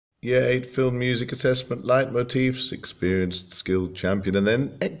Year 8 Film Music Assessment Leitmotifs, experienced skilled champion, and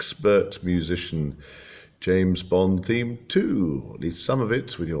then expert musician. James Bond theme 2, at least some of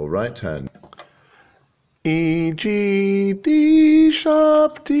it with your right hand. E, G, D,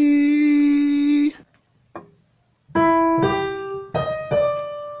 sharp, D.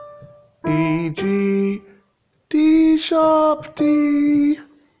 E, G, D, sharp, D.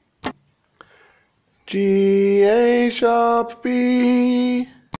 G, A, sharp, B.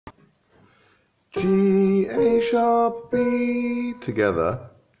 G, A, sharp, B. Together.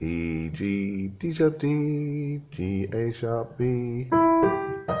 E, G, D, sharp, D. G, A, sharp, B.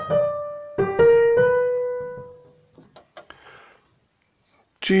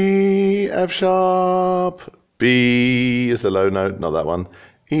 G, F sharp, B is the low note, not that one.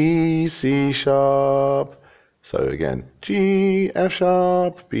 E, C sharp. So again, G, F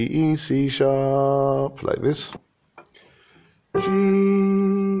sharp, B, E, C sharp, like this.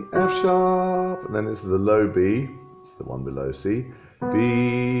 G, F sharp, and then this is the low B, it's the one below C. B,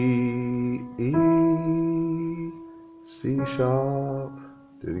 E, C sharp,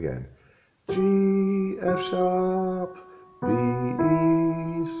 do it again. G, F sharp, B,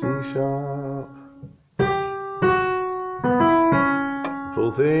 E, C sharp.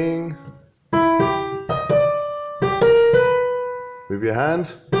 Full thing. Move your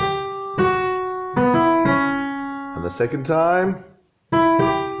hand. And the second time.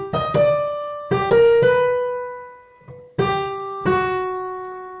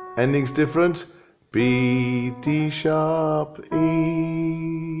 Ending's different. B, D sharp,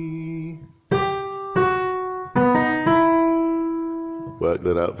 E. Work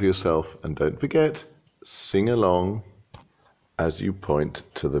that out for yourself, and don't forget, sing along as you point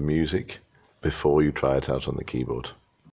to the music before you try it out on the keyboard.